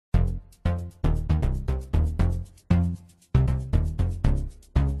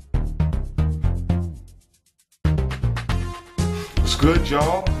Good,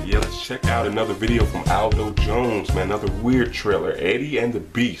 y'all? Yeah, let's check out another video from Aldo Jones, man. Another weird trailer. Eddie and the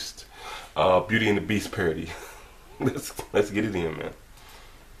Beast. Beauty and the Beast parody. let's get it in, man.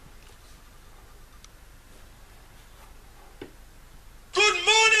 Good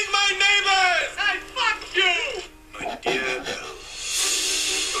morning, my neighbors! Hey, fuck you! My dear girl,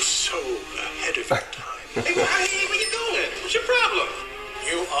 you're so ahead of your time. Hey, where you going? What's your problem?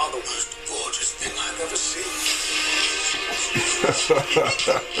 You are the most gorgeous thing I've ever seen. Your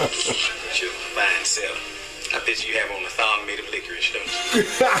fine self. I bet you have on a thong made of licorice, don't you?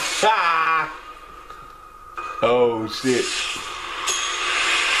 Oh, shit.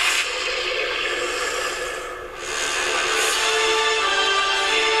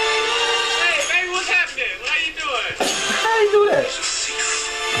 How you do that?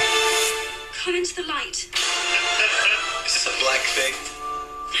 Come into the light. Is this a black thing?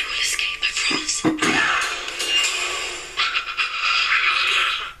 I will escape, I promise.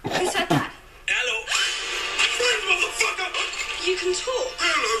 Who said that? Hello? Hey, motherfucker! You can talk.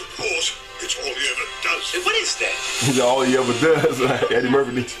 Hello, pause. It's all he ever does. Hey, what is that? All he ever does. Eddie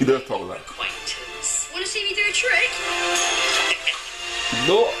Murphy, he does talk a lot. Acquaintance. Want to see me do a trick?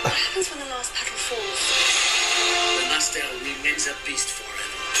 No. What happens when the last petal falls? The master remains a beast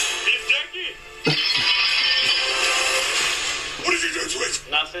forever. It's Jackie! What did you do to it?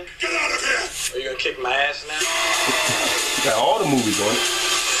 Nothing. Get out of here! Are you gonna kick my ass now? Got all the movies on it.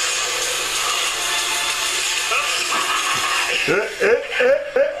 I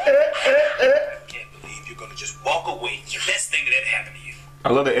can't believe you're gonna just walk away. The best thing that ever happened to you. I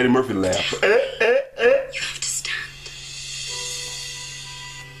love that Eddie Murphy laugh. You have to stand.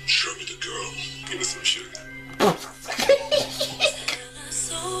 Show me the girl. Give me some sugar.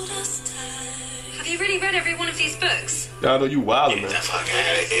 Have you really read every one of these books? I know you wildin', Get man. the fuck out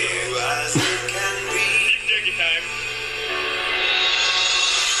of here. As you can be. Jackie time.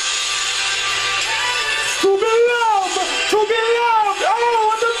 To be loved! To be loved! Oh,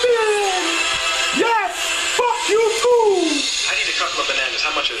 what a feeling! Yes! Fuck you too! I need a couple of bananas.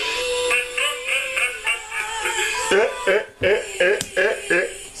 How much are they?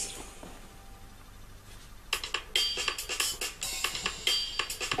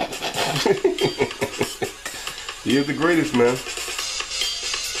 He is the greatest, man.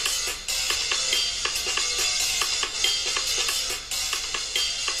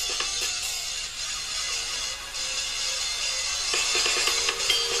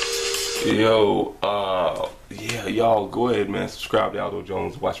 Yo, yeah, y'all go ahead, man. Subscribe to Aldo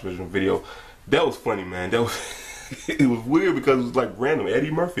Jones. Watch the original video. That was funny, man. That was it was weird because it was like random.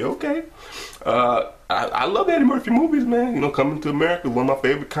 Eddie Murphy, okay. I love Eddie Murphy movies, man. You know, Coming to America, one of my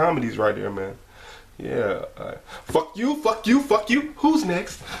favorite comedies right there, man. Yeah. Fuck you, fuck you, fuck you. Who's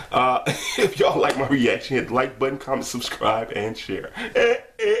next? If y'all like my reaction, hit the like button, comment, subscribe, and share.